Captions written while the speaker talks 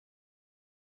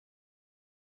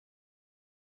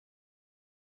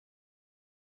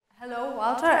Hello,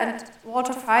 Walter. And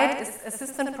Walter Veit is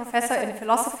assistant professor in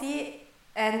philosophy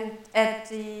and at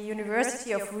the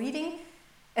University of Reading,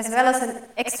 as well as an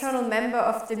external member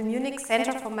of the Munich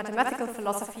Center for Mathematical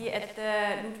Philosophy at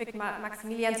the Ludwig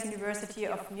Maximilians University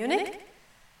of Munich.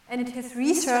 And his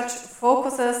research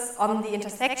focuses on the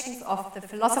intersections of the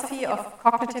philosophy of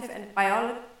cognitive and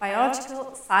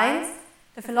biological science,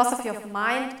 the philosophy of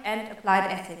mind, and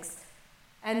applied ethics.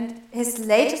 And his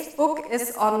latest book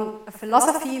is on a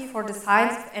philosophy for the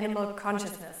science of animal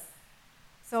consciousness.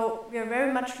 So we are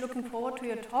very much looking forward to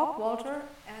your talk, Walter.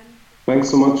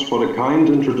 Thanks so much for the kind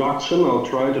introduction. I'll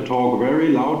try to talk very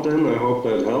loud then. I hope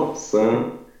that helps.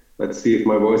 Let's see if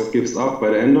my voice gives up by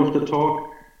the end of the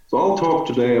talk. So I'll talk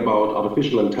today about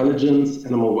artificial intelligence,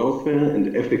 animal welfare, and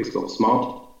the ethics of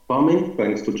smart farming.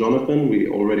 Thanks to Jonathan, we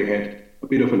already had a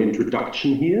bit of an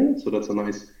introduction here. So that's a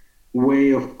nice way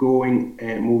of going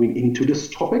and moving into this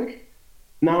topic.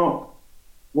 Now,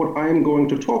 what I'm going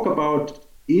to talk about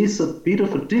is a bit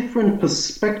of a different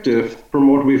perspective from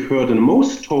what we've heard in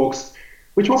most talks,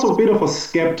 which was a bit of a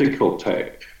skeptical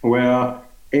take, where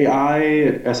AI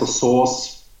as a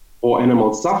source for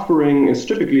animal suffering is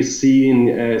typically seen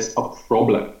as a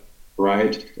problem,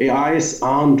 right? AIs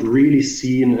aren't really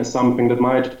seen as something that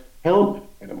might help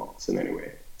animals in any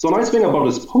way. So a nice thing about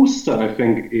this poster, I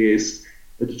think, is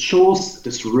that it shows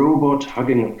this robot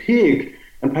hugging a pig,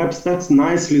 and perhaps that's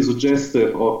nicely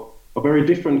suggestive of a very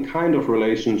different kind of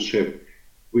relationship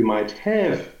we might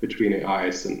have between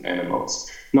AIs and animals.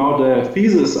 Now, the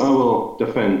thesis I will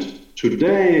defend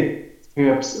today is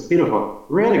perhaps a bit of a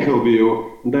radical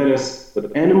view, and that is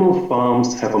that animal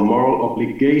farms have a moral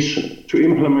obligation to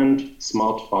implement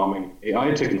smart farming AI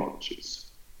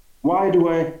technologies. Why do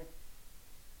I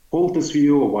hold this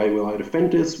view, or why will I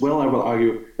defend this? Well, I will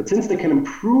argue that since they can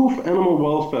improve animal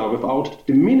welfare without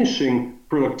diminishing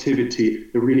productivity,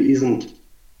 there really isn't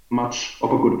much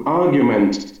of a good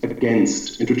argument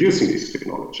against introducing these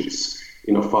technologies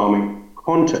in a farming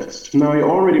context. Now, I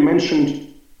already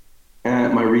mentioned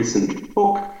my recent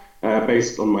book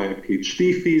based on my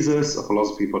PhD thesis, A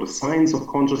Philosophy for the Science of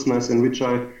Consciousness, in which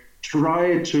I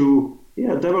try to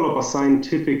develop a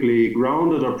scientifically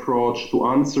grounded approach to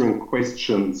answering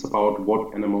questions about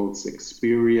what animals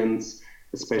experience,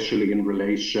 especially in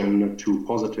relation to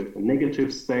positive and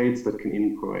negative states that can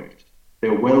impact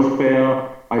their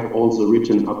welfare. I've also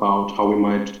written about how we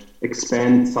might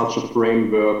expand such a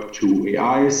framework to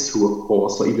AIs, who of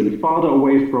course are even farther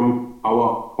away from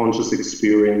our conscious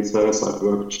experiences. I've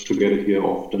worked together here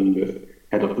often with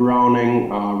Heather Browning.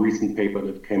 A recent paper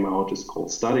that came out is called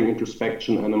Studying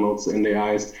Introspection, Animals and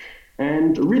AIs.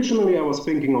 And originally I was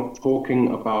thinking of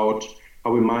talking about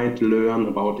how we might learn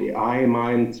about AI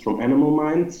minds from animal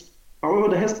minds. However,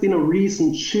 there has been a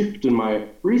recent shift in my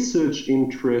research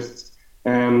interests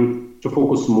to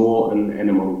focus more on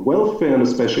animal welfare, and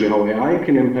especially how AI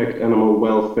can impact animal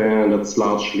welfare, and that's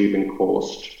largely been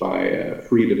caused by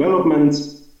three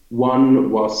developments. One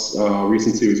was a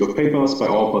recent series of papers by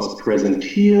authors present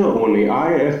here on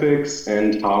AI ethics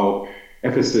and how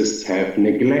ethicists have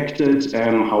neglected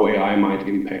how AI might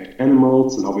impact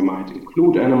animals and how we might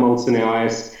include animals in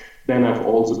AIs. Then I've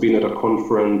also been at a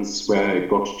conference where I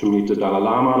got to meet the Dalai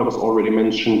Lama, that was already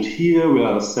mentioned here,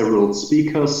 where several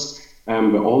speakers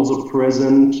were also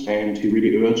present, and he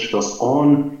really urged us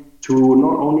on to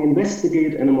not only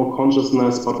investigate animal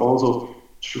consciousness, but also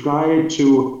try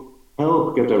to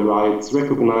help get their rights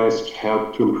recognized,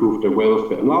 help to improve their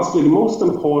welfare. And lastly, the most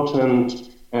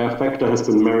important factor has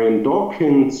been Marian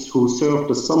Dawkins, who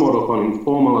served as somewhat of an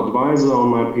informal advisor on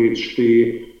my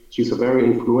PhD. She's a very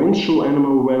influential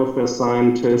animal welfare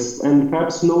scientist, and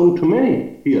perhaps known to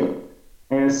many here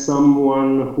as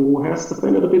someone who has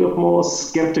defended a bit of more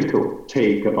skeptical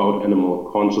take about animal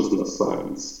consciousness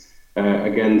science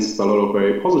against a lot of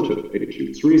very positive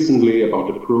attitudes recently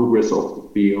about the progress of the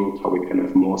field, how we can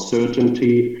have more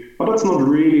certainty. But that's not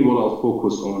really what I'll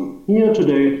focus on here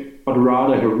today, but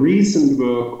rather her recent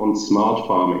work on smart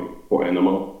farming for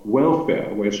animal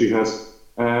welfare, where she has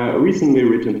recently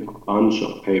written a bunch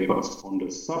of papers on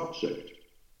this subject.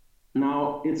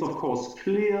 Now, it's of course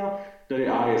clear that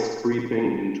AI is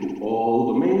creeping into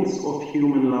all domains of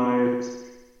human lives.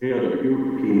 Here, the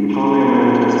European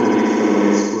Parliament has released a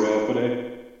nice graph, but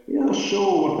I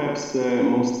show what perhaps the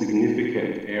most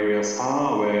significant areas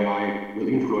are where AI will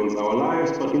influence our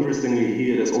lives. But interestingly,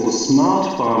 here there's also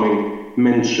smart farming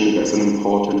mentioned as an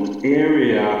important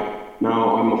area.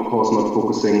 Now, I'm of course not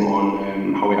focusing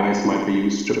on how AIs might be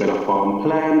used to better farm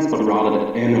plants, but rather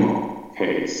the animal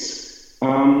case.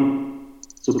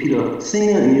 So Peter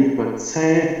Singer and Yves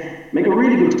Berthet make a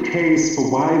really good case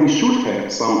for why we should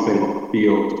have something of the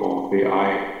field of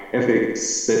AI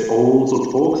ethics that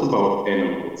also talks about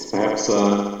animals, perhaps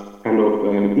a kind of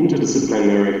an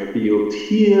interdisciplinary field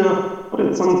here, but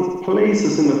at some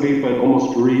places in the paper it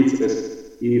almost reads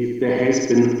as if there has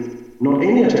been not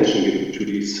any attention given to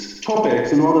these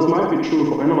topics. And while this might be true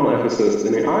for animal ethicists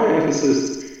and AI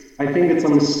ethicists, I think it's a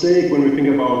mistake when we think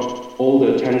about all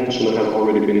the attention that has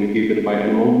already been given by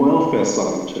animal welfare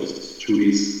scientists to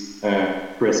these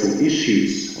pressing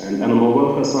issues. And animal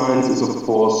welfare science is, of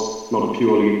course, not a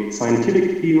purely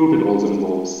scientific field. It also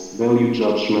involves value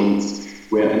judgments,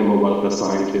 where animal welfare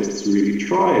scientists really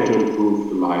try to improve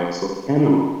the lives of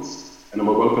animals.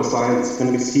 Animal welfare science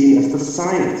can be seen as the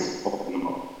science of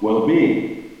animal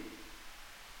well-being.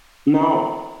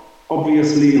 Now,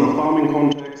 obviously, in a farming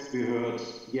context, we heard,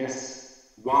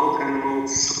 yes, wild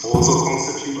animals also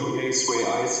constitute a place where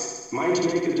AIs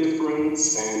might make a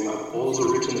difference, and I've also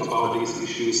written about these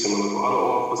issues similar to other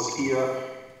authors here.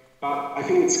 But I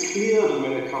think it's clear that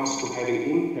when it comes to having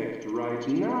impact right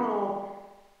now,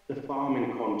 the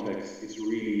farming context is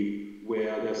really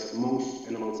where there's most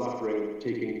animal suffering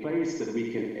taking place that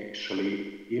we can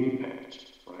actually impact.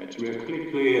 Right? We are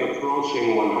quickly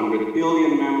approaching 100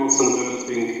 billion mammals and birds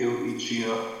being killed each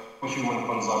year for human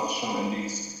consumption, and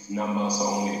these numbers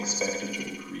are only expected to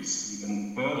increase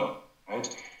even further.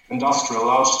 Right? Industrial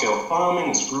large-scale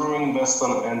farming is growing in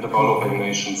Western and developing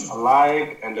nations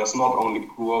alike, and there's not only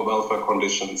poor welfare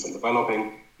conditions in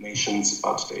developing nations,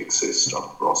 but they exist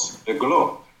across the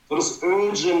globe. So there's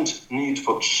urgent need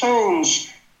for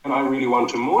change, and I really want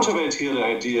to motivate here the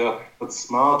idea that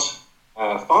smart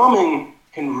farming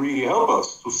can really help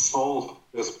us to solve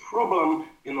this problem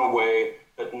in a way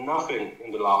that nothing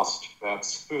in the last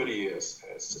perhaps 30 years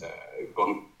has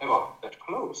gone ever that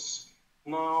close.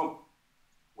 Now,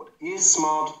 what is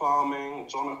smart farming?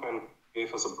 Jonathan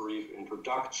gave us a brief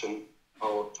introduction.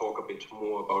 I'll talk a bit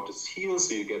more about this here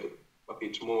so you get a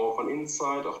bit more of an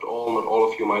insight. After all, not all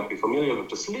of you might be familiar with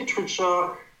this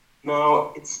literature.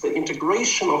 Now, it's the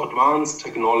integration of advanced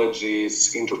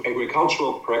technologies into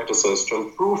agricultural practices to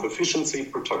improve efficiency,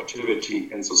 productivity,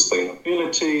 and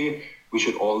sustainability. We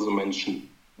should also mention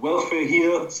welfare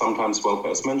here. Sometimes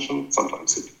welfare is mentioned,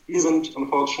 sometimes it isn't,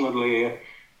 unfortunately.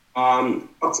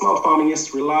 But smart farming,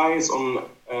 yes, relies on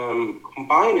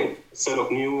combining a set of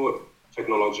new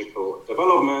technological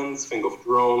developments. Think of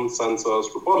drones, sensors,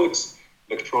 robotics,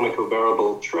 electronic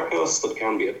wearable trackers that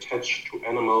can be attached to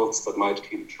animals that might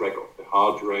keep track of the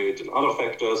heart rate and other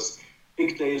factors,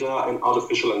 big data and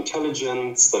artificial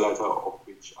intelligence, the latter of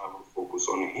which I will focus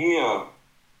on here.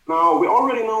 Now, we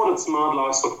already know that smart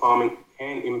livestock farming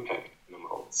can impact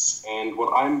animals, and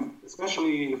what I'm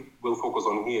especially will focus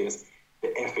on here is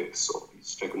the ethics of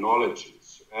these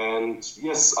technologies. And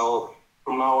yes, I'll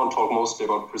from now on talk mostly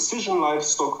about precision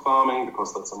livestock farming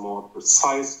because that's a more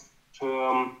precise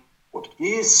term. What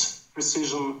is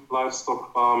precision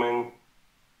livestock farming?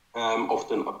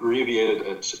 Often abbreviated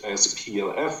as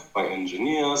PLF by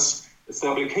engineers. It's the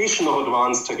application of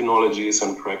advanced technologies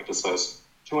and practices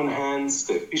to enhance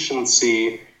the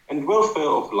efficiency and welfare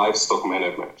of livestock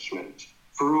management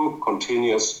through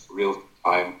continuous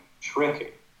real-time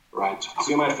tracking. Right. So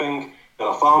you might think that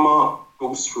a farmer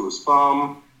goes through his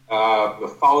farm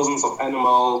with thousands of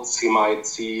animals. He might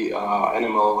see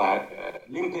animal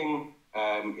limping,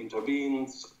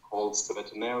 intervenes, calls the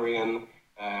veterinarian,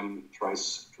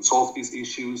 tries to solve these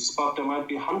issues. But there might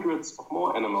be hundreds of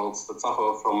more animals that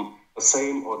suffer from the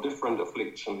same or different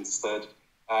afflictions that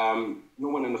no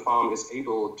one in the farm is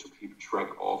able to keep track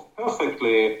of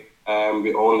perfectly.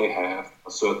 We only have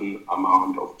a certain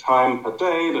amount of time per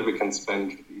day that we can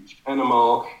spend with each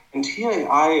animal. And here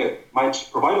AI might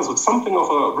provide us with something of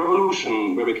a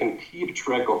revolution where we can keep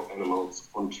track of animals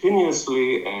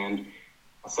continuously and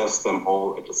assess them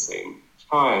all at the same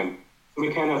time. So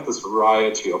we can have this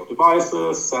variety of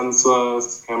devices,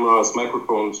 sensors, cameras,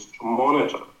 microphones to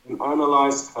monitor and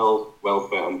analyze health,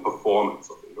 welfare, and performance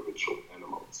of individual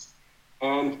animals.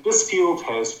 And this field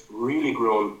has really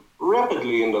grown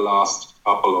rapidly in the last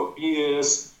couple of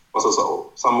years. Was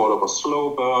somewhat of a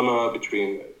slow burner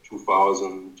between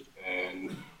 2000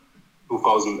 and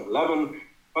 2011.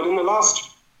 But in the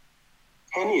last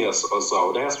 10 years or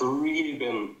so, there has really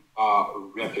been a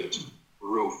rapid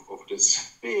growth of this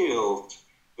field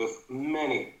with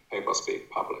many papers being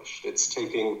published. It's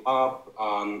taking up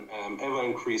an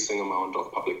ever-increasing amount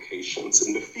of publications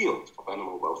in the field of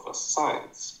animal welfare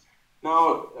science.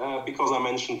 Now, because I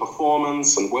mentioned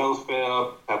performance and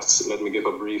welfare, perhaps let me give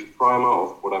a brief primer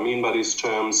of what I mean by these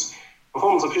terms.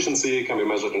 Performance efficiency can be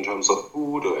measured in terms of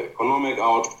food or economic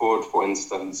output. For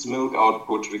instance, milk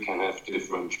output, we can have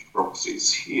different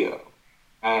proxies here.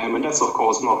 And that's, of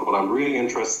course, not what I'm really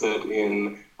interested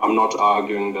in. I'm not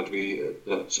arguing that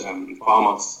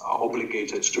farmers are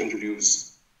obligated to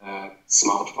introduce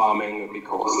smart farming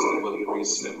because it will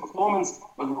increase their performance,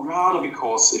 but rather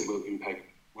because it will impact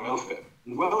welfare.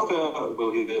 And welfare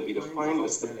will either be defined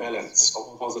as the balance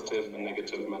of positive and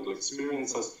negative mental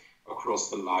experiences across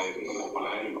the life of an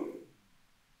animal.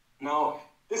 Now,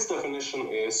 this definition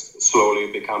is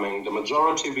slowly becoming the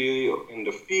majority view in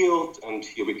the field, and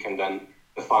here we can then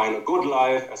define a good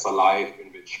life as a life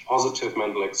in which positive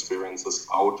mental experiences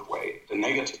outweigh the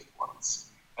negative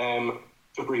ones.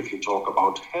 To briefly talk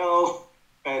about health,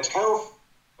 bad health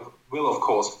will of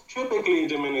course typically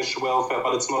diminish welfare,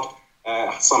 but it's not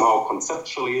somehow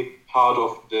conceptually part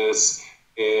of this.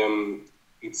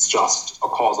 It's just a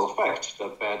causal fact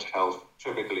that bad health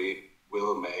typically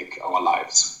will make our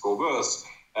lives go worse.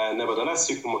 Nevertheless,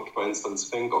 you can, for instance,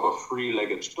 think of a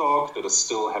three-legged dog that is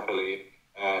still happily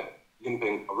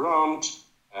limping around,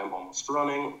 almost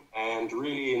running, and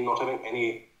really not having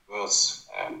any worse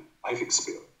life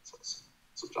experiences.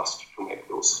 So just to make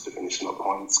those definitional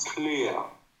points clear.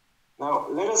 Now,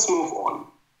 let us move on.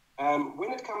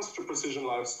 When it comes to precision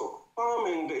livestock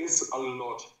farming, there is a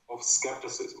lot of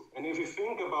skepticism. And if you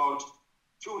think about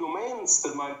two domains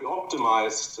that might be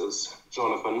optimized, as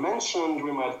Jonathan mentioned,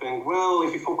 we might think, well,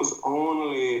 if you focus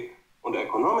only on the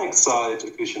economic side,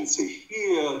 efficiency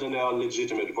here, then there are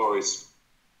legitimate worries,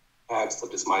 perhaps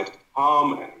that this might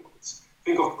harm animals.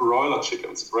 Think of broiler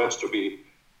chickens, bred to be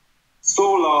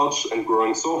so large and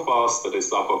growing so fast that they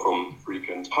suffer from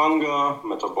frequent hunger,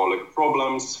 metabolic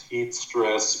problems, heat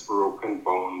stress, broken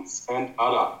bones, and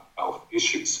other health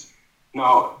issues.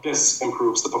 Now, this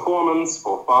improves the performance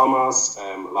for farmers,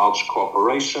 large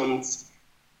corporations,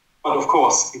 but of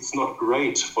course, it's not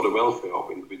great for the welfare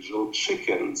of individual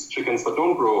chickens. Chickens that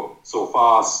don't grow so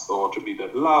fast or to be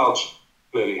that large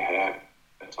clearly have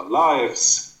better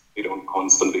lives. They don't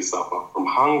constantly suffer from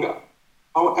hunger.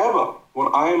 However,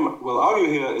 what I will argue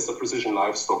here is that precision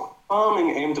livestock farming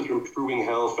aimed at improving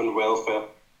health and welfare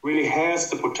really has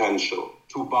the potential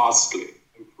to vastly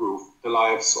improve the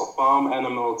lives of farm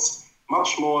animals,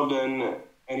 much more than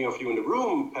any of you in the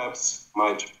room perhaps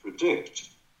might predict.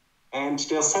 And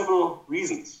there are several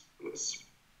reasons for this.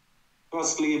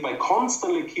 Firstly, by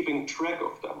constantly keeping track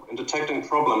of them and detecting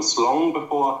problems long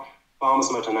before farmers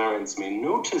and veterinarians may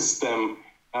notice them,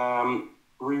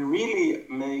 we really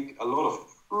make a lot of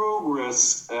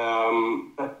progress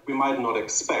that we might not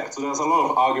expect. So there's a lot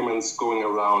of arguments going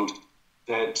around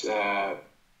that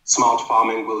smart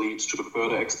farming will lead to the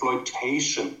further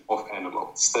exploitation of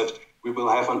animals, that we will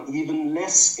have an even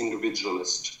less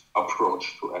individualist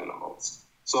approach to animals.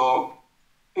 So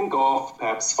think of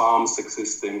perhaps farms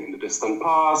existing in the distant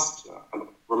past, kind of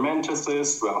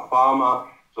romanticist, where a farmer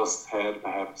just had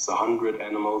perhaps 100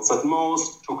 animals at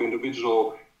most, took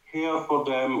individual care for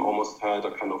them, almost had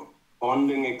a kind of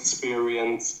bonding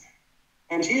experience.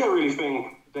 And here I really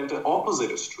think that the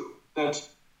opposite is true, that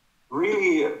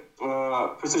really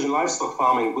precision livestock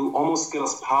farming will almost get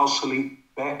us partially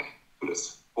back to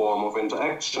this form of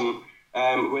interaction,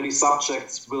 where these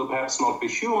subjects will perhaps not be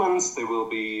humans, they will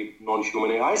be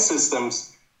non-human AI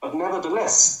systems, but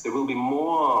nevertheless, there will be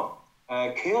more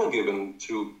care given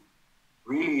to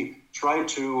really try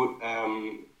to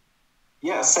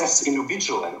assess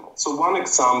individual animals. So one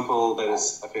example that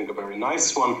is, I think, a very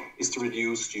nice one is the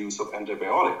reduced use of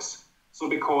antibiotics. So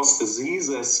because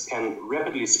diseases can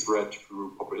rapidly spread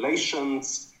through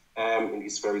populations in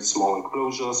these very small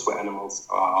enclosures where animals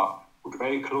are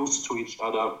very close to each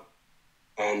other,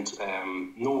 and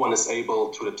no one is able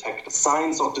to detect the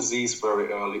signs of disease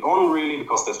very early on, really,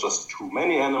 because there's just too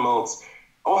many animals.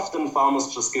 Often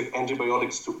farmers just give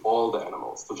antibiotics to all the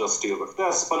animals to just deal with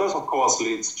this, but this of course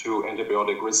leads to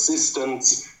antibiotic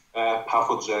resistance,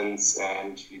 pathogens,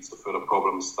 and leads to further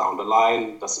problems down the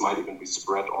line. This might even be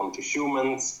spread onto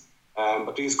humans.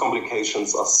 But these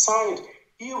complications aside,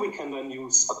 here we can then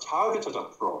use a targeted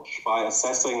approach by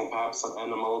assessing perhaps an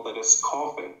animal that is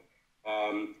coughing,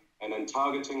 and then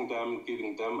targeting them,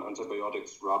 giving them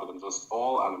antibiotics rather than just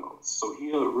all animals. So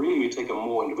here really we take a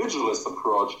more individualist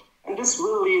approach, and this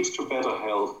will lead to better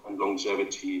health and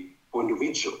longevity for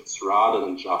individuals rather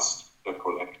than just the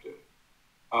collective.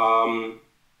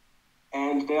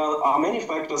 And there are many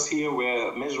factors here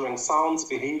where measuring sounds,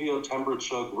 behavior,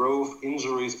 temperature, growth,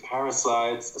 injuries,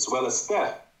 parasites, as well as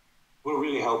death will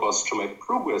really help us to make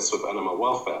progress with animal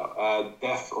welfare.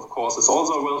 Death, of course, is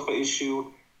also a welfare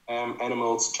issue.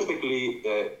 Animals typically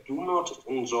do not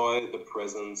enjoy the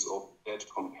presence of dead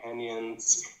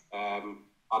companions,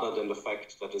 other than the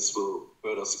fact that this will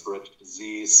further spread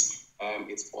disease.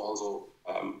 It's also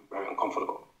very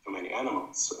uncomfortable for many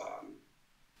animals.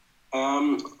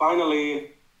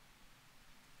 Finally,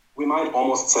 we might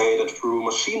almost say that through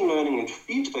machine learning and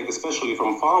feedback, especially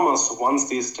from farmers, once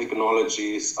these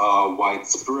technologies are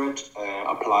widespread,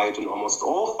 applied in almost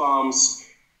all farms,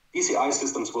 these AI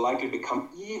systems will likely become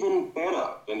even better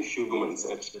than humans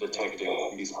at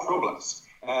detecting these problems.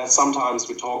 Sometimes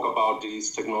we talk about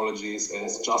these technologies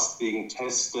as just being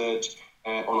tested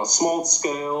on a small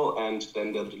scale, and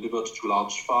then they're delivered to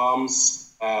large farms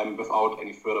without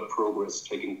any further progress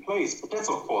taking place. But that's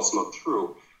of course not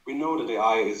true. We know that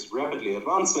AI is rapidly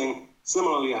advancing,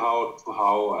 similarly how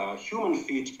human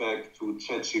feedback to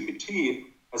ChatGPT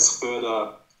has further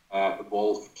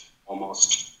evolved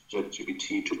almost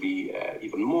ChatGPT to be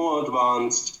even more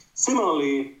advanced.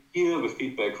 Similarly, here with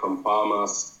feedback from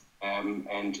farmers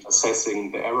and assessing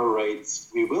the error rates,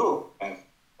 we will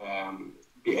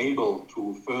be able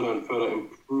to further and further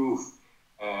improve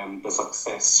the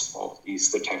success of these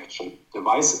detection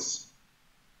devices.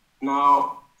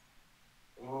 Now,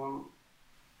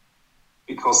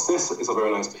 because this is a very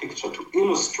nice picture to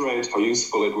illustrate how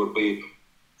useful it would be,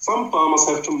 some farmers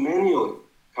have to manually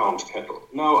count cattle.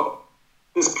 Now,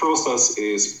 this process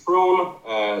is prone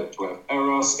to have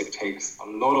errors. It takes a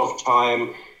lot of time.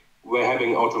 Where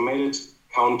having automated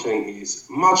counting is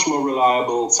much more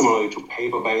reliable. Similarly to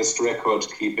paper-based record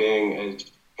keeping, it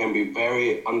can be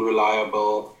very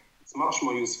unreliable. It's much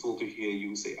more useful to here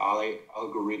use AI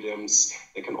algorithms.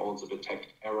 They can also detect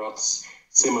errors.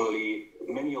 Similarly,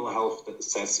 manual health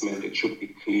assessment, it should be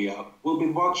clear, will be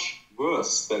much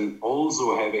worse than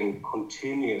also having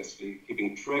continuously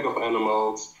keeping track of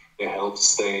animals, their health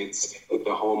states,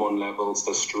 their hormone levels,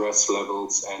 their stress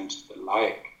levels, and the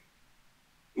like.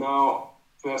 Now,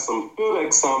 to have some further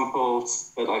examples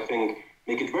that I think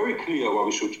make it very clear why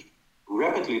we should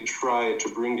rapidly try to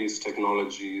bring these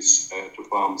technologies to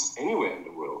farms anywhere in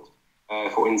the world.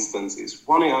 For instance, is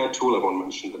one AI tool, I won't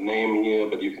mention the name here,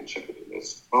 but you can check it in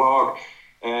this blog,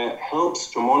 helps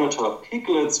to monitor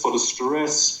piglets for the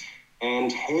stress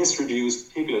and has reduced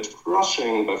piglet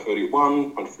crushing by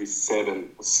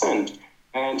 31.37%.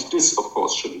 And this, of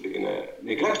course, shouldn't be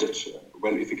neglected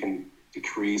if you can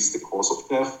decrease the cause of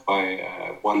death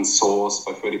by one source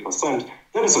by 30%.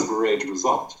 That is a great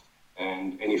result.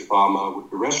 And any farmer would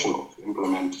be rational to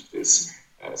implement this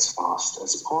as fast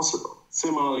as possible.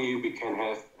 Similarly, we can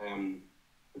have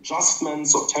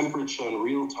adjustments of temperature in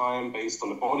real time based on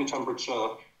the body temperature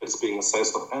that's being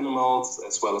assessed of animals,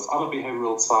 as well as other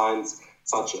behavioral signs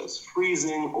such as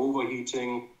freezing,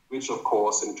 overheating, which of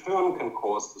course in turn can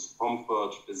cause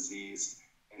discomfort, disease,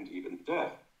 and even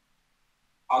death.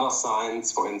 Other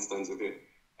signs, for instance, if we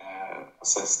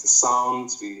assess the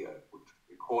sounds, we put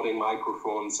recording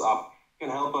microphones up, can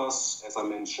help us, as I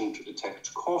mentioned, to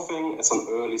detect coughing as an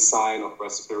early sign of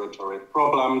respiratory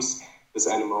problems. This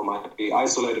animal might be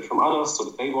isolated from others so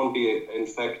that they won't be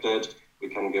infected. We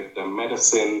can give them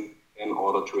medicine in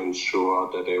order to ensure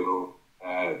that they will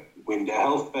win their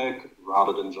health back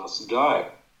rather than just die.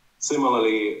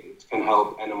 Similarly, it can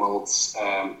help animals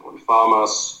and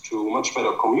farmers to much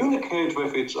better communicate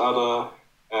with each other.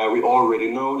 We already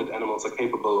know that animals are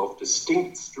capable of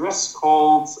distinct stress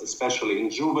calls, especially in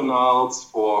juveniles,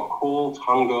 for cold,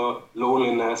 hunger,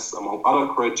 loneliness, among other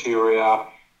criteria.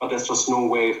 But there's just no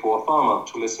way for a farmer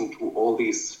to listen to all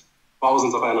these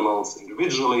thousands of animals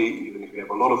individually, even if we have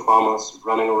a lot of farmers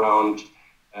running around.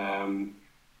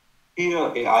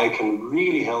 Here, AI can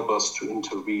really help us to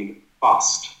intervene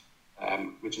fast,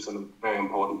 which is a very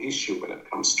important issue when it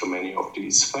comes to many of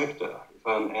these factors. If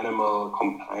an animal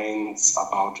complains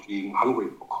about being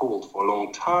hungry or cold for a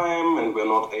long time and we're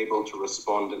not able to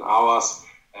respond in hours,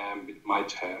 it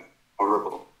might have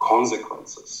horrible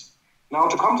consequences. Now,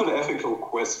 to come to the ethical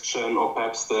question, or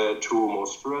perhaps the two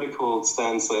most radical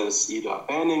stances, either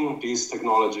banning these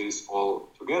technologies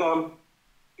altogether,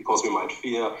 because we might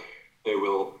fear they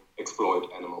will exploit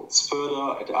animals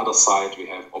further. At the other side, we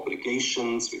have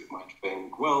obligations. We might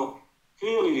think, well,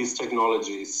 clearly these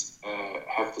technologies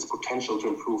have this potential to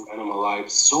improve animal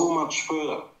lives so much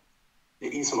further.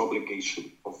 There is an obligation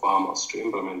for farmers to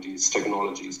implement these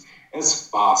technologies as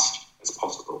fast as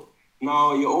possible.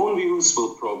 Now, your own views will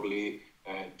probably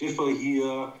differ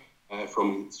here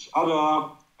from each other,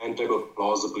 and they will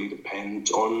plausibly depend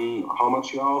on how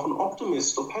much you are of an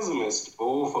optimist or pessimist,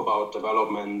 both about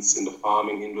developments in the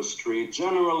farming industry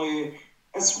generally,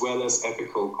 as well as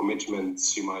ethical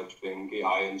commitments you might think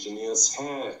AI engineers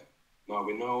have. Now,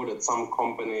 we know that some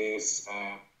companies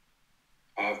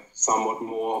have somewhat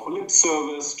more of a lip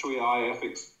service to AI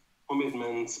ethics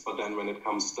commitments, but then when it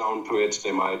comes down to it,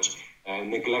 they might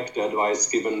neglect the advice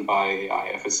given by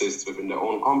AI ethicists within their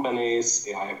own companies.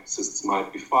 AI ethicists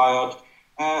might be fired.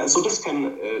 So this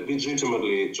can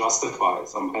legitimately justify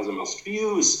some pessimist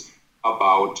views.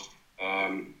 about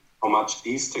how much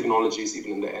these technologies,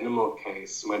 even in the animal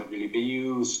case, might really be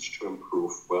used to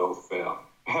improve welfare.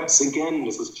 Perhaps again,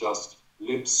 this is just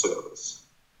lip service.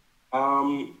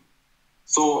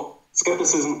 So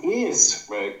skepticism is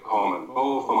very common,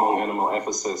 both among animal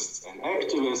ethicists and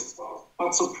activists,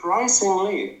 but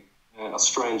surprisingly, a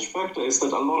strange factor is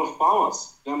that a lot of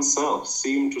farmers themselves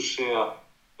seem to share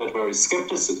that very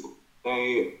skepticism.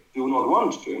 They do not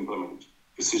want to implement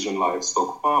precision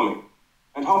livestock farming.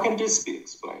 And how can this be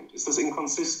explained? Is this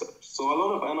inconsistent? So a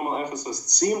lot of animal ethicists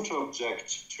seem to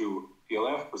object to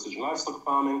PLF, precision livestock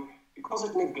farming, because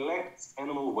it neglects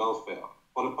animal welfare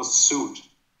for the pursuit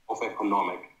of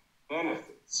economic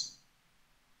benefits.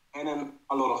 And then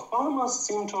a lot of farmers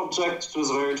seem to object to this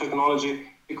very technology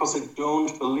because they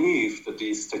don't believe that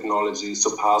these technologies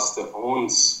surpass their own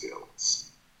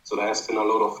skills. So there has been a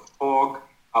lot of talk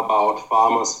about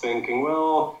farmers thinking,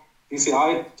 well, these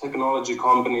AI technology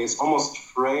companies almost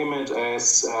frame it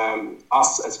as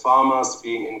us as farmers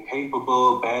being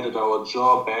incapable, bad at our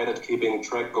job, bad at keeping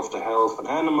track of the health of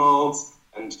animals,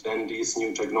 and then these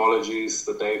new technologies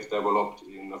that they've developed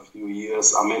in a few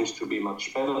years are meant to be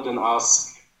much better than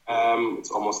us.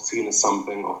 It's almost seen as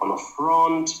something of an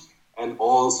affront, and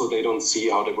also they don't see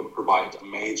how they would provide a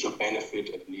major benefit,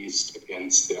 at least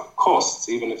against their costs,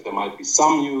 even if there might be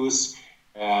some use.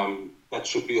 That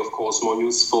should be, of course, more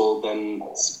useful than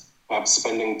perhaps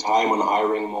spending time on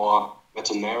hiring more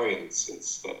veterinarians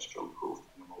instead to improve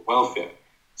animal welfare.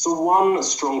 So one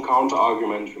strong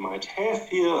counter-argument we might have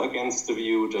here against the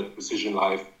view that precision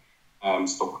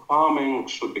livestock farming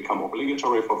should become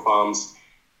obligatory for farms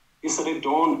is that they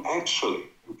don't actually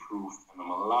improve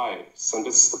animal lives. And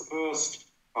this is the first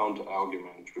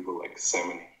counter-argument we will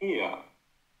examine here.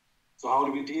 So how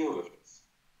do we deal with this?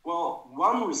 Well,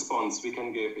 one response we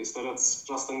can give is that it's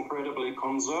just an incredibly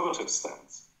conservative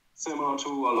stance, similar to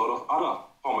a lot of other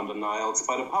common denials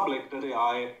by the public that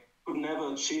AI could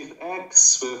never achieve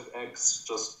X, with X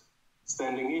just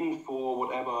standing in for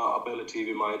whatever ability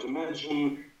we might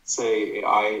imagine, say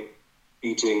AI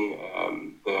beating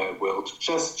the world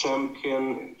chess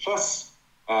champion in chess,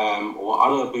 or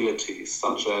other abilities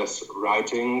such as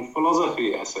writing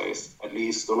philosophy essays, at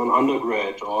least on an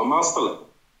undergrad or master level.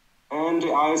 And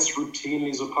AI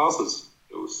routinely surpasses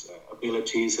those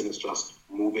abilities and is just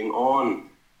moving on,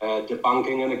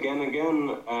 debunking and again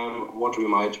what we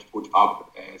might put up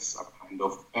as a kind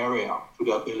of barrier to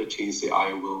the abilities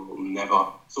AI will never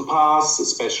surpass,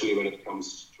 especially when it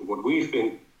comes to what we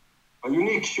think are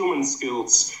unique human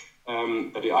skills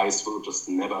that AIs will just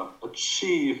never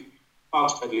achieve.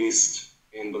 But at least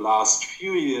in the last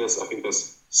few years, I think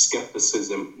this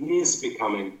skepticism is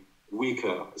becoming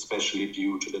weaker, especially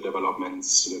due to the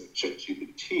developments with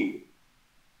ChatGPT.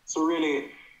 So really,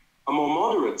 a more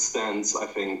moderate stance, I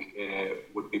think,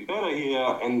 would be better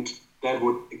here, and that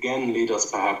would again lead us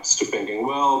perhaps to thinking,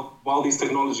 well, while these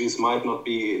technologies might not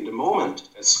be in the moment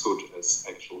as good as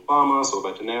actual farmers or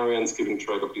veterinarians keeping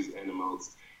track of these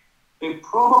animals, they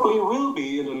probably will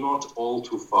be in the not all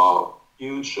too far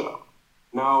future.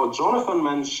 Now, Jonathan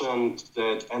mentioned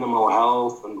that animal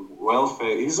health and welfare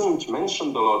isn't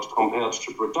mentioned a lot compared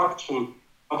to production,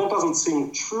 but that doesn't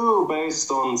seem true based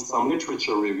on some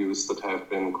literature reviews that have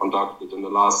been conducted in the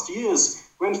last years,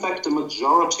 where in fact the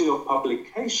majority of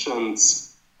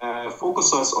publications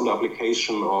focuses on the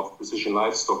application of precision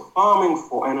livestock farming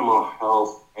for animal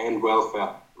health and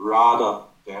welfare rather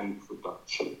than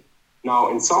production. Now,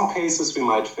 in some cases we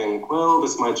might think, well,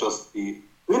 this might just be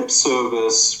lip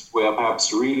service, where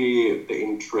perhaps really the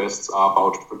interests are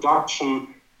about production,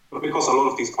 but because a lot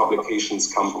of these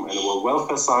publications come from animal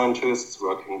welfare scientists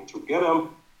working together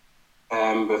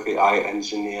with AI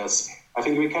engineers, I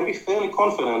think we can be fairly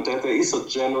confident that there is a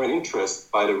genuine interest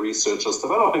by the researchers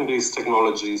developing these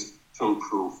technologies to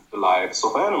improve the lives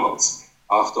of animals.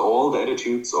 After all, the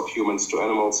attitudes of humans to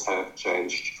animals have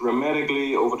changed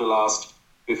dramatically over the last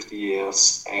 50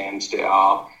 years, and they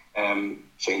are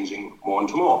changing more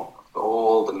and more. After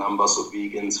all, the numbers of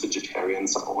vegans,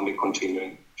 vegetarians are only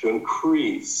continuing to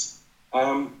increase.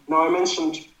 Now, I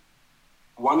mentioned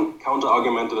one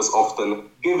counter-argument that is often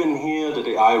given here, that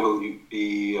AI will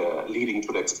be leading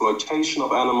to the exploitation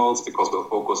of animals because we'll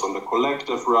focus on the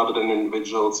collective rather than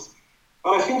individuals.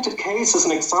 But I think the cases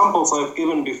and examples I've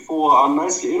given before are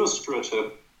nicely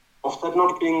illustrative of that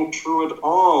not being true at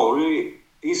all. Really,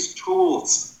 these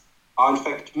tools are in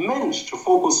fact meant to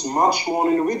focus much more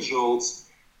on individuals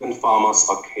than farmers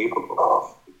are capable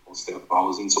of, because there are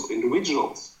thousands of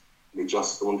individuals. They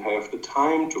just don't have the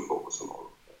time to focus on all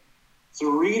of them. So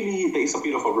really, there is a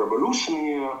bit of a revolution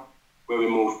here, where we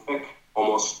move back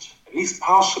almost, at least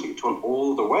partially, to an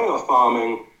older way of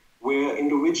farming, where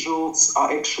individuals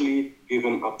are actually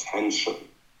given attention.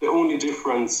 The only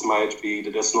difference might be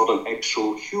that there's not an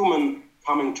actual human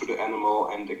coming to the animal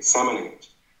and examining it.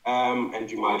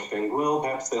 And you might think, well,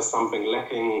 perhaps there's something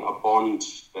lacking, a bond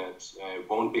that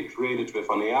won't be created with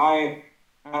an AI.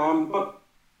 But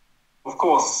of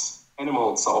course,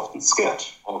 animals are often scared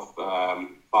of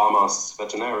farmers,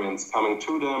 veterinarians coming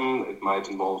to them. It might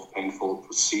involve painful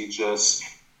procedures.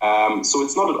 So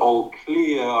it's not at all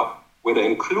clear whether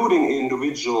including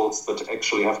individuals that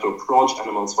actually have to approach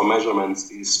animals for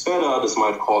measurements is better. This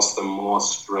might cause them more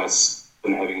stress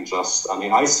than having just an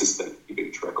AI system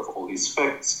keeping track of all these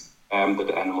facts that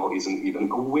the animal isn't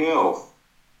even aware of.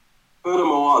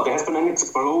 Furthermore, there has been an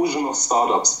explosion of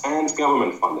startups and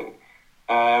government funding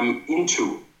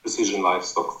into precision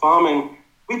livestock farming,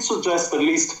 which suggests that at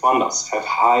least funders have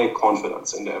high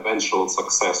confidence in the eventual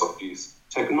success of these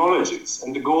technologies.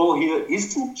 And the goal here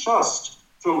isn't just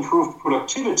to improve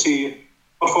productivity,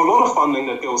 but for a lot of funding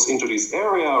that goes into this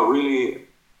area, really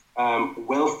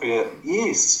welfare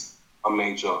is a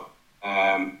major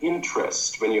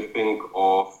interest when you think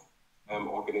of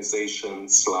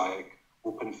organizations like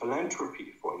Open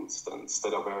Philanthropy, for instance,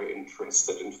 that are very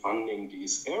interested in funding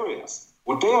these areas.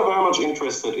 What they are very much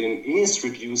interested in is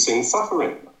reducing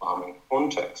suffering in the farming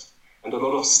context. And a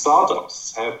lot of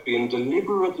startups have been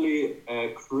deliberately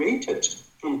created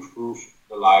to improve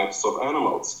the lives of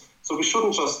animals. So we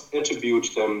shouldn't just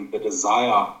attribute them the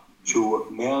desire to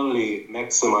merely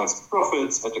maximize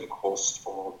profits at the cost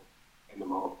of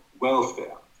animal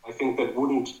welfare. I think that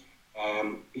wouldn't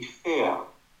be fair.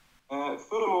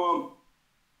 Furthermore,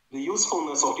 the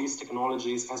usefulness of these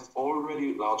technologies has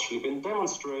already largely been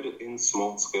demonstrated in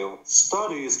small-scale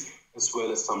studies, as well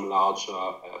as some larger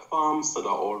farms that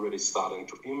are already starting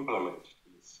to implement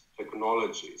these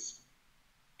technologies.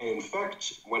 And in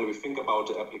fact, when we think about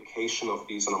the application of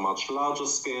these on a much larger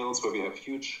scales, where we have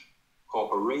huge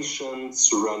corporations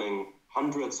running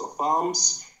hundreds of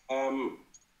farms,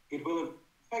 it will in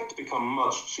fact become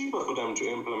much cheaper for them to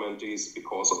implement these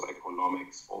because of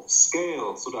economics of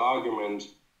scale. So the argument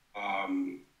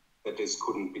that this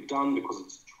couldn't be done because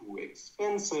it's too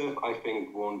expensive, I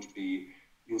think won't be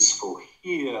useful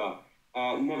here.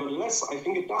 Nevertheless, I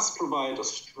think it does provide a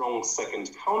strong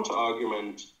second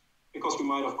counter-argument, because we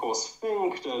might, of course,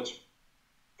 think that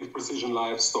if precision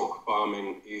livestock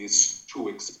farming is too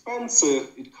expensive,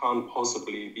 it can't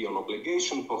possibly be an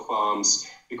obligation for farms,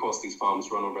 because these farms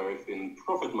run on very thin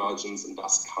profit margins and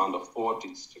thus can't afford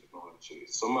these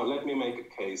technologies. So let me make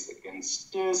a case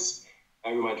against this.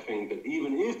 And we might think that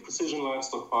even if precision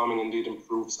livestock farming indeed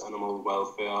improves animal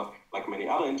welfare, like many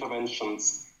other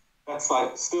interventions, that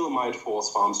still might force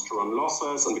farms to run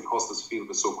losses, and because this field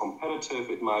is so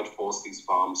competitive, it might force these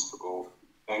farms to go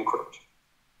bankrupt.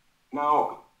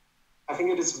 Now, I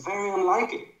think it is very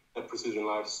unlikely that precision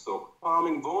livestock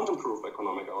farming won't improve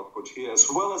economic output here, as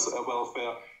well as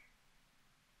welfare,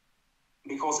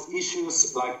 because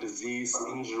issues like disease,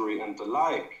 injury, and the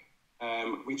like,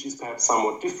 which is perhaps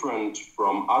somewhat different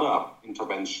from other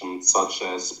interventions, such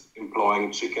as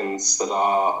employing chickens that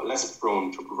are less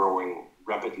prone to growing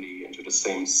rapidly into the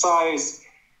same size.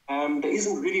 There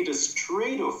isn't really this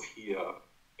trade-off here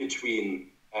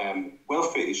between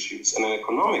welfare issues and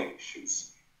economic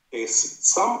issues. There's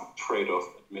some trade-off,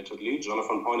 admittedly.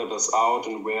 Jonathan pointed us out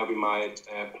and where we might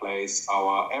place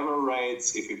our error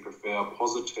rates if we prefer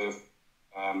positive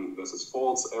versus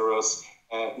false errors.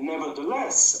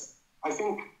 Nevertheless, I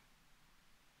think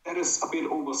that is a bit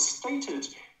overstated,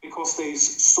 because there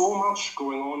is so much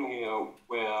going on here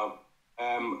where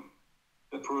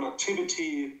the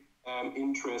productivity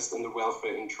interest and the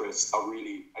welfare interests are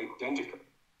really identical.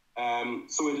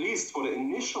 So at least for the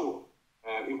initial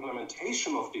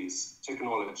implementation of these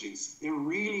technologies, there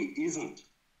really isn't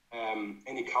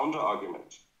any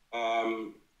counter-argument.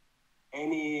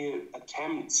 Any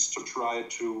attempts to try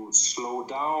to slow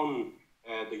down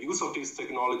the use of these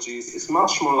technologies is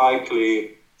much more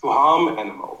likely to harm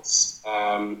animals,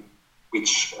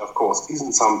 which of course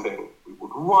isn't something we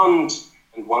would want.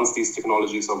 And once these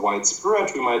technologies are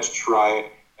widespread, we might try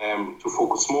to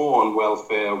focus more on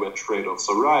welfare where trade-offs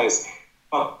arise.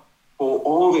 But for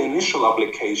all the initial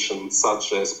applications,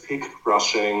 such as pig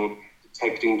crushing,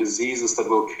 detecting diseases that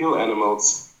will kill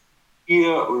animals,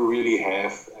 here we really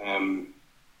have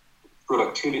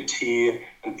productivity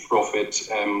and profit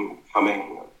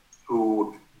coming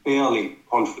to barely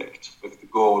conflict with the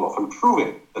goal of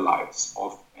improving the lives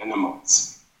of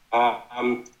animals.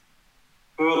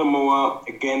 Furthermore,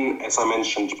 again, as I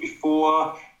mentioned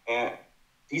before,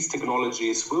 these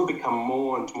technologies will become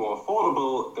more and more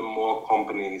affordable the more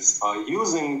companies are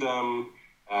using them.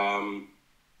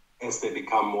 as they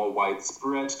become more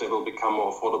widespread, they will become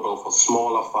more affordable for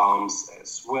smaller farms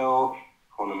as well.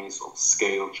 Economies of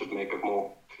scale should make a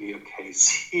more clear case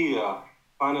here.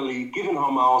 Finally, given how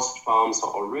most farms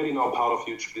are already now part of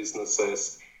huge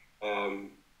businesses,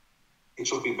 it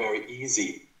should be very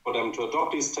easy for them to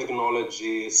adopt these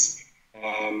technologies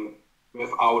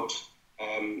without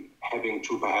having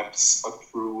to perhaps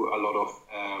accrue a lot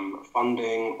of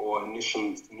funding or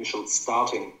initial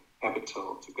starting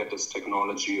capital to get this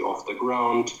technology off the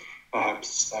ground.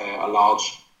 Perhaps a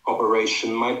large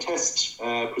corporation might test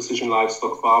precision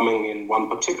livestock farming in one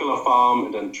particular farm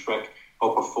and then track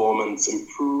how performance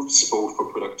improves both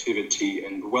for productivity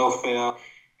and welfare.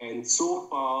 And so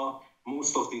far,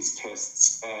 most of these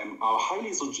tests are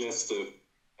highly suggestive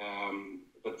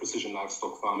that precision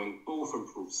livestock farming both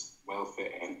improves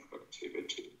welfare and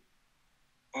productivity.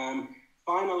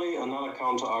 Finally, another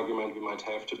counter-argument we might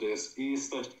have to this is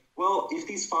that, well, if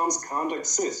these farms can't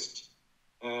exist,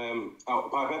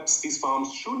 perhaps these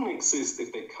farms shouldn't exist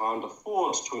if they can't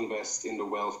afford to invest in the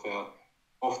welfare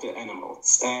of their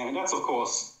animals. And that's, of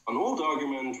course, an old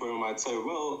argument where we might say,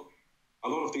 well, a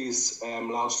lot of these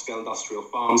large-scale industrial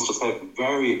farms just have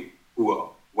very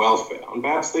poor welfare, and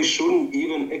perhaps they shouldn't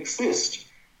even exist.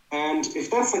 And if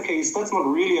that's the case, that's not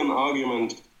really an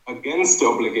argument against the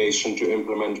obligation to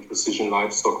implement precision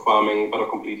livestock farming, but a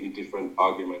completely different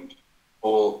argument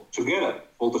altogether.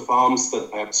 All the farms that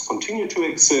perhaps continue to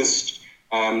exist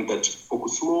and that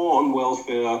focus more on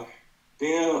welfare,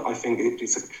 there I think it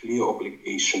is a clear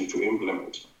obligation to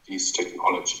implement these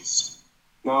technologies.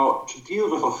 Now, to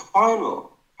deal with a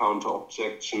final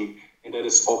counter-objection, and that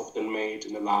is often made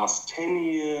in the last 10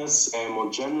 years,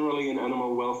 more generally in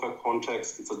animal welfare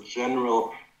context, it's a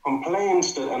general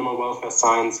complaint that animal welfare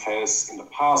science has in the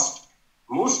past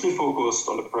mostly focused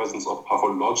on the presence of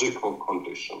pathological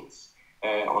conditions,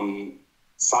 on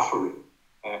suffering,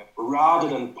 rather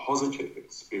than positive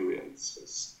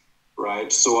experiences,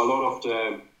 right? So a lot of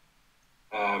the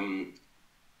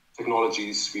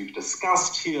technologies we've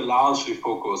discussed here largely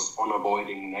focus on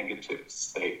avoiding negative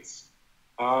states.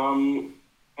 And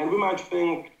we might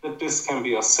think that this can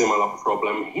be a similar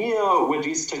problem here, where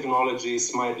these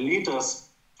technologies might lead us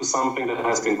to something that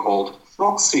has been called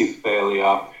proxy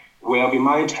failure, where we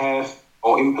might have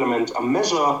or implement a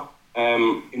measure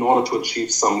in order to achieve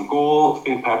some goal.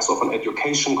 Think perhaps of an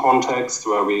education context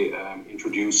where we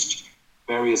introduced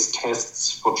various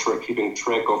tests for keeping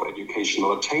track of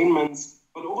educational attainments.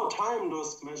 But over time,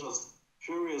 those measures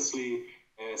curiously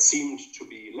seemed to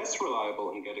be less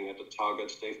reliable in getting at the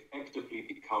target. They've actively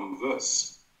become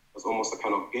worse. There's almost a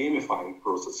kind of gamifying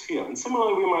process here. And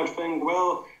similarly, we might think,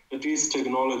 well, that these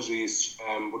technologies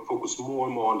would focus more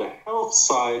and more on the health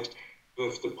side,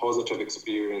 with the positive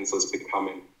experiences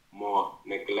becoming more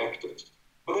neglected.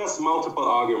 But there's multiple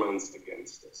arguments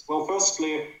against this. Well,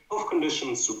 firstly, health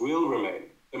conditions will remain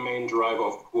the main driver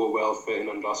of poor welfare in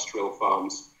industrial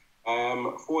farms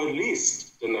for at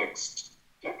least the next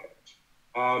decade.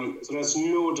 So there's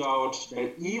no doubt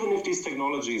that even if these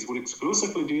technologies would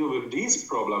exclusively deal with these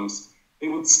problems, they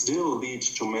would still lead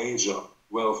to major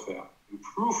welfare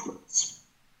improvements.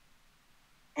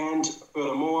 And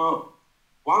furthermore,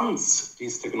 once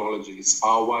these technologies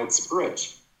are widespread,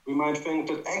 we might think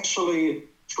that actually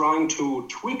trying to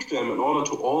tweak them in order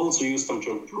to also use them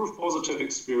to improve positive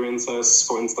experiences,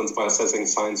 for instance, by assessing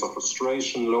signs of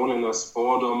frustration, loneliness,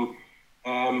 boredom,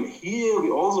 here we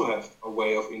also have a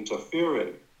way of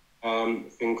interfering.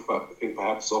 Think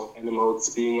perhaps of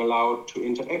animals being allowed to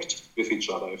interact with each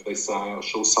other if they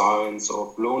show signs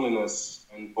of loneliness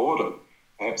and boredom.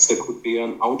 Perhaps there could be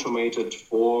an automated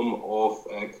form of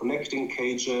connecting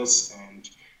cages and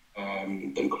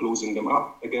then closing them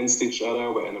up against each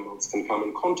other, where animals can come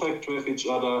in contact with each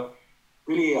other.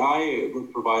 Really, AI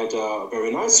would provide a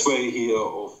very nice way here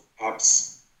of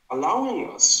perhaps allowing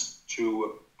us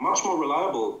to much more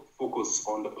reliable focus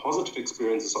on the positive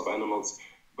experiences of animals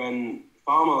when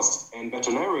farmers and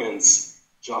veterinarians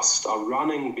just are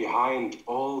running behind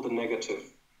all the negative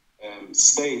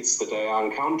states that they are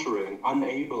encountering,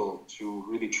 unable to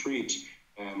really treat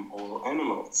all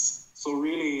animals. So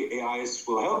really, AIs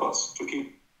will help us to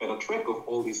keep better track of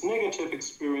all these negative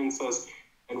experiences.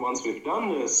 And once we've done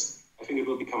this, I think it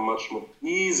will become much more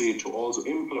easy to also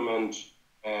implement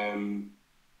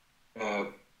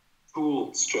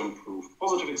tools to improve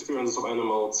positive experiences of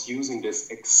animals using this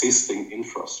existing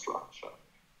infrastructure,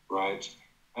 right?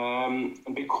 And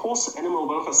because animal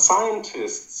welfare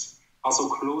scientists are so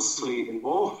closely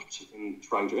involved in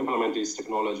trying to implement these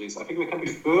technologies, I think we can be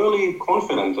fairly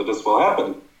confident that this will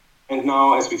happen. And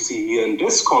now, as we see here in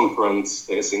this conference,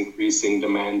 there's increasing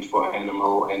demand for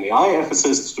animal and AI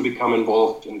ethicists to become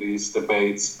involved in these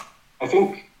debates. I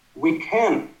think we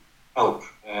can help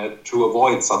to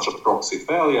avoid such a proxy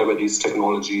failure where these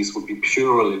technologies would be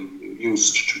purely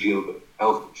used to deal with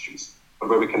health issues, but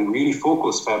where we can really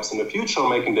focus perhaps in the future on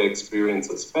making the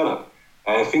experiences better.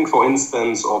 I think, for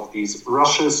instance, of these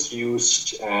brushes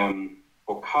used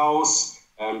for cows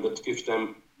that give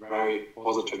them very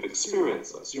positive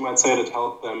experiences. You might say that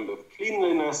help them with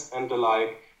cleanliness and the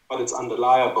like, but it's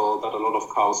undeniable that a lot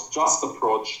of cows just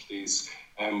approach these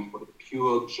for the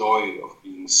pure joy of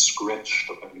being scratched,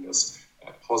 of having this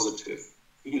positive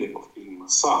feeling of being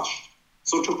massaged.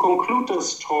 So to conclude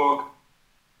this talk,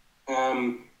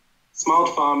 smart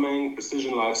farming,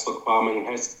 precision livestock farming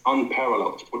has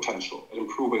unparalleled potential at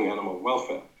improving animal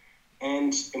welfare.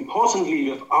 And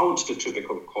importantly, without the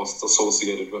typical costs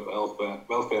associated with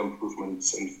welfare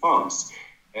improvements in farms,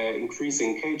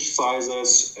 increasing cage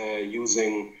sizes,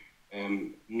 using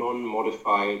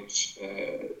non-modified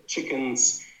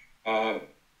chickens.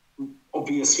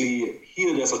 Obviously,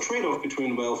 here there's a trade-off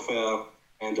between welfare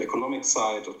and the economic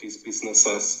side of these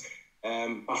businesses.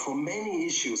 But for many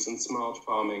issues in smart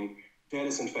farming, that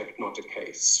is in fact not the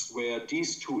case. Where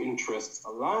these two interests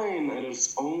align, and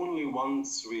it's only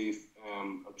once we've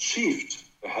achieved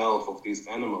the health of these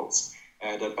animals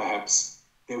that perhaps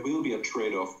there will be a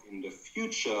trade-off in the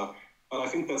future. But I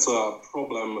think that's a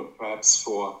problem perhaps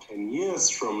for 10 years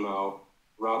from now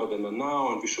rather than the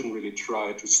now, and we shouldn't really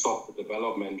try to stop the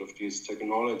development of these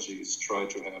technologies, try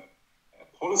to have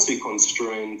policy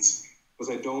constraints, because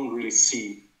I don't really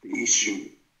see the issue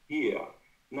here.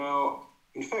 Now,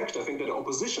 in fact, I think that the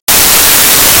opposition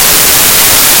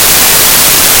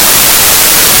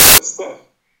is death.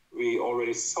 We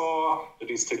already saw that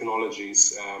these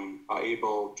technologies are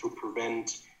able to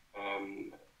prevent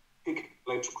pig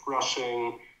leg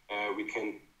crushing. We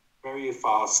can very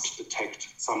fast detect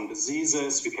some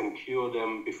diseases. We can cure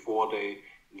them before they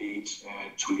lead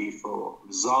to lethal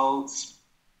results.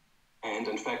 And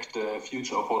in fact, the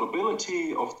future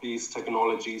affordability of these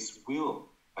technologies will,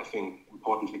 I think,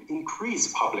 importantly,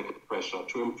 increase public pressure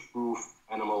to improve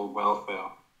animal welfare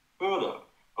further.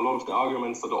 A lot of the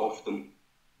arguments that are often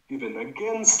given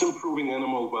against improving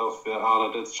animal welfare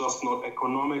are that it's just not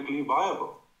economically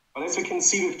viable. But as we can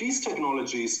see with these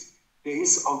technologies, there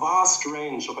is a vast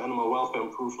range of animal welfare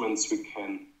improvements we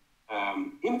can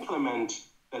implement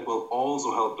that will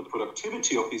also help the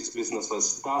productivity of these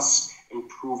businesses, thus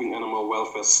improving animal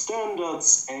welfare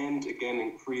standards and, again,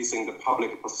 increasing the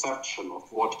public perception of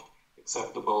what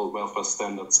acceptable welfare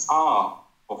standards are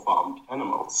for farmed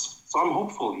animals. So I'm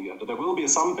hopeful here that there will be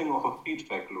something of a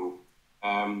feedback loop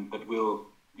that will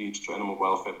lead to animal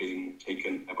welfare being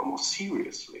taken ever more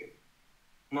seriously.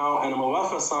 Now, animal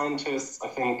welfare scientists, I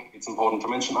think it's important to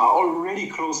mention, are already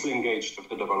closely engaged with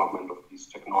the development of these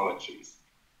technologies.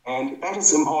 And that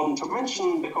is important to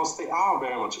mention because they are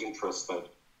very much interested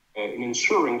in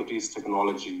ensuring that these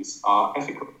technologies are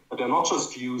ethical, that they're not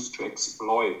just used to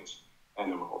exploit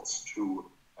animals, to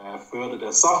further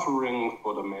their suffering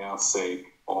for the mere sake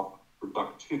of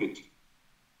productivity.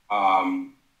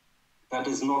 That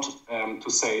is not to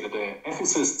say that the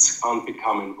ethicists can't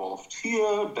become involved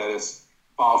here. That is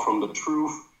far from the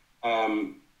truth.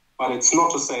 But it's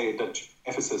not to say that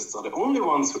ethicists are the only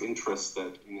ones who are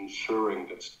interested in ensuring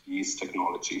that these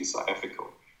technologies are ethical.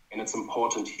 And it's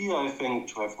important here, I think,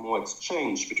 to have more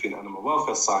exchange between animal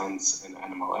welfare science and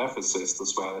animal ethicists,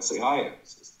 as well as AI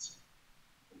ethicists.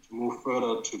 And to move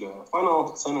further to the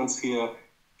final sentence here,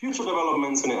 future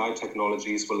developments in AI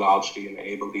technologies will largely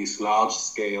enable these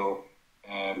large-scale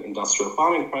industrial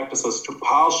farming practices to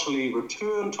partially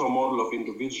return to a model of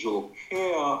individual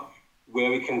care where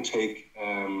we can take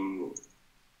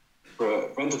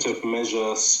preventative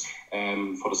measures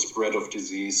for the spread of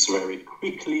disease very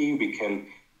quickly. We can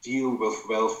deal with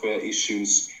welfare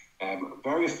issues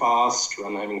very fast,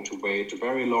 rather than having to wait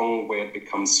very long, where it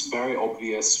becomes very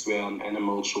obvious where an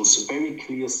animal shows very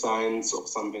clear signs of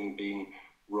something being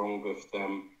wrong with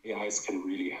them. AIs can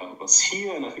really help us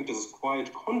here, and I think this is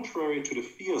quite contrary to the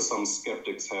fear some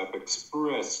skeptics have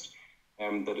expressed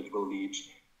that it will lead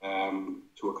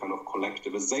to a kind of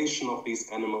collectivization of these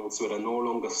animals where they're no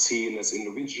longer seen as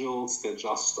individuals, they're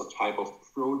just a type of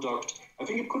product. I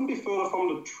think it couldn't be further from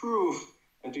the truth,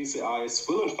 and these AIs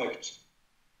will in fact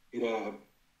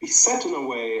be set in a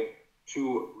way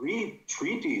to really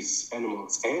treat these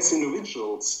animals as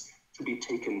individuals to be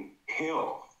taken care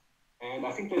of. And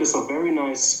I think that is a very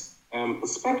nice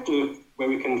perspective where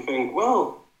we can think,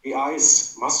 well,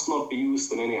 AIs must not be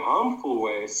used in any harmful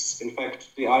ways. In fact,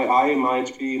 the AI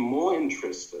might be more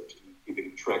interested in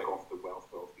keeping track of the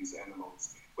welfare of these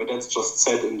animals, where that's just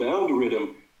set in the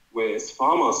algorithm, whereas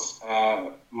farmers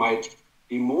might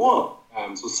be more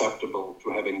susceptible to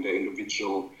having their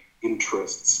individual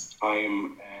interests,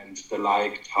 time and the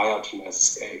like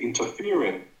tiredness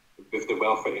interfering with the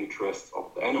welfare interests of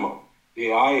the animal. The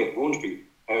AI won't be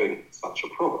having such a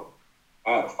problem.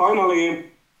 Finally,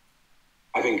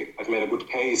 I think I've made a good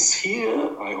case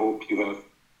here. I hope you have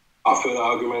further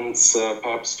arguments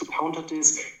perhaps to counter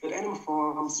this, that animal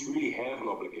farms really have an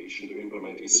obligation to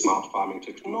implement these smart farming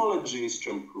technologies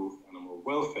to improve animal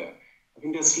welfare. I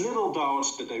think there's little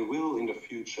doubt that they will in the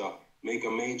future make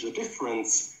a major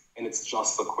difference, and it's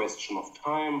just a question of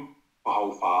time for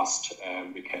how fast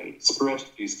we can spread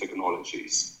these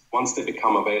technologies. Once they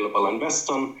become available in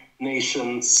Western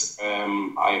nations,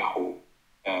 I hope,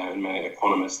 and many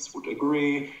economists would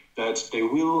agree, that they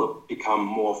will become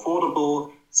more affordable,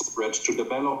 spread to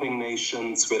developing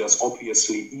nations where there's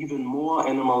obviously even more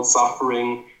animal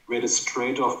suffering, where this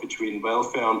trade-off between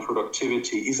welfare and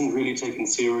productivity isn't really taken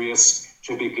serious.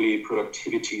 Typically,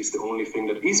 productivity is the only thing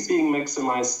that is being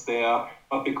maximized there,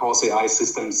 but because AI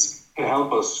systems can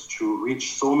help us to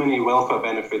reach so many welfare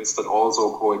benefits that also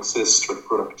coexist with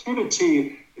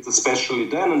productivity, it's especially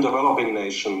then in developing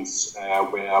nations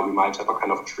where we might have a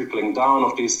kind of trickling down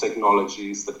of these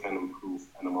technologies that can improve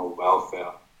animal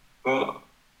welfare further.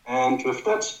 And with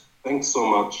that, thanks so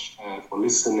much for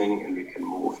listening, and we can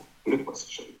move to the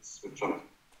questions.